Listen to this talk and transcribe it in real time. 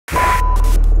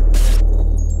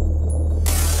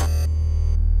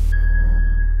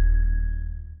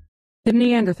The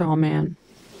Neanderthal Man.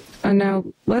 And now,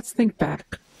 let's think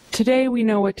back. Today we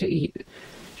know what to eat.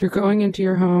 You're going into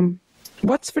your home.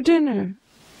 What's for dinner?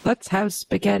 Let's have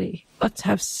spaghetti. Let's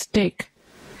have steak.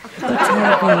 Let's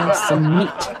have some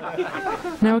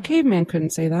meat. Now, a caveman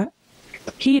couldn't say that.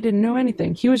 He didn't know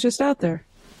anything. He was just out there.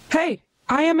 Hey,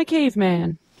 I am a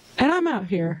caveman, and I'm out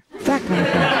here. That kind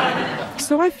of thing.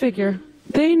 So I figure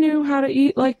they knew how to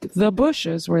eat like the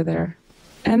bushes were there.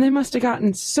 And they must have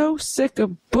gotten so sick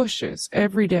of bushes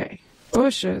every day.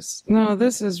 Bushes. No,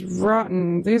 this is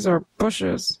rotten. These are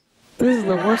bushes. This is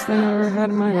the worst thing I've ever had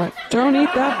in my life. Don't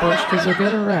eat that bush because you'll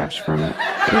get a rash from it.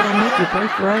 It'll make you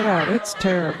break right out. It's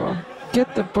terrible.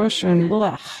 Get the bush and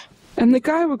blech. And the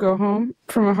guy would go home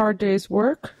from a hard day's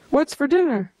work. What's for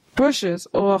dinner? Bushes.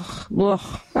 Ugh,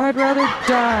 blech. I'd rather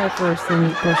die first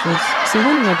than eat bushes. So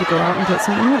then he had to go out and get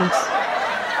something else.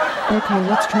 Okay,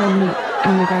 let's try meat.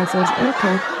 And the guy says,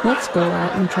 okay, let's go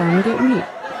out and try and get meat.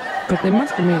 But they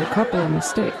must have made a couple of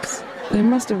mistakes. They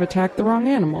must have attacked the wrong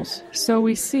animals. So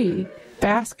we see,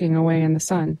 basking away in the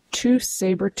sun, 2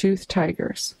 saber-toothed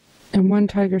tigers. And one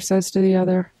tiger says to the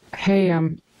other, hey,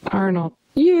 Arnold,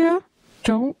 yeah,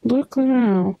 don't look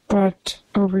now, but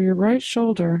over your right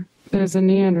shoulder, there's a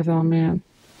Neanderthal man.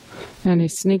 And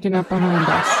he's sneaking up behind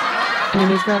us.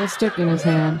 And he's got a stick in his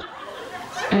hand.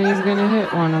 And he's gonna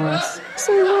hit one of us.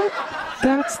 Say what?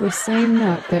 That's the same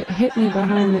nut that hit me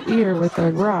behind the ear with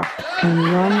a rock and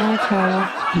run like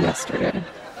hell yesterday.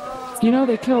 You know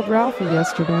they killed Ralphie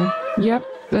yesterday. Yep,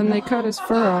 then they cut his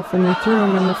fur off and they threw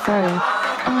him in the fire.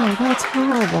 Oh, that's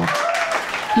horrible.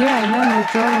 Yeah, and then they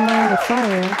brought him out of the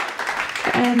fire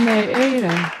and they ate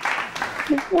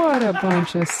him. What a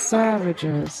bunch of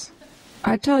savages.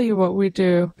 I tell you what we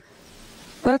do.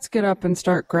 Let's get up and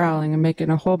start growling and making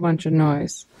a whole bunch of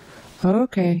noise.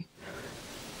 Okay.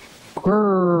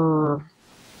 Grrr.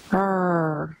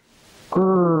 Grrr.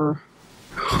 Grrr.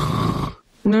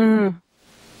 No.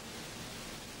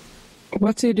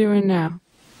 What's he doing now?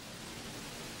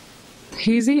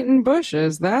 He's eating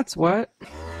bushes, that's what.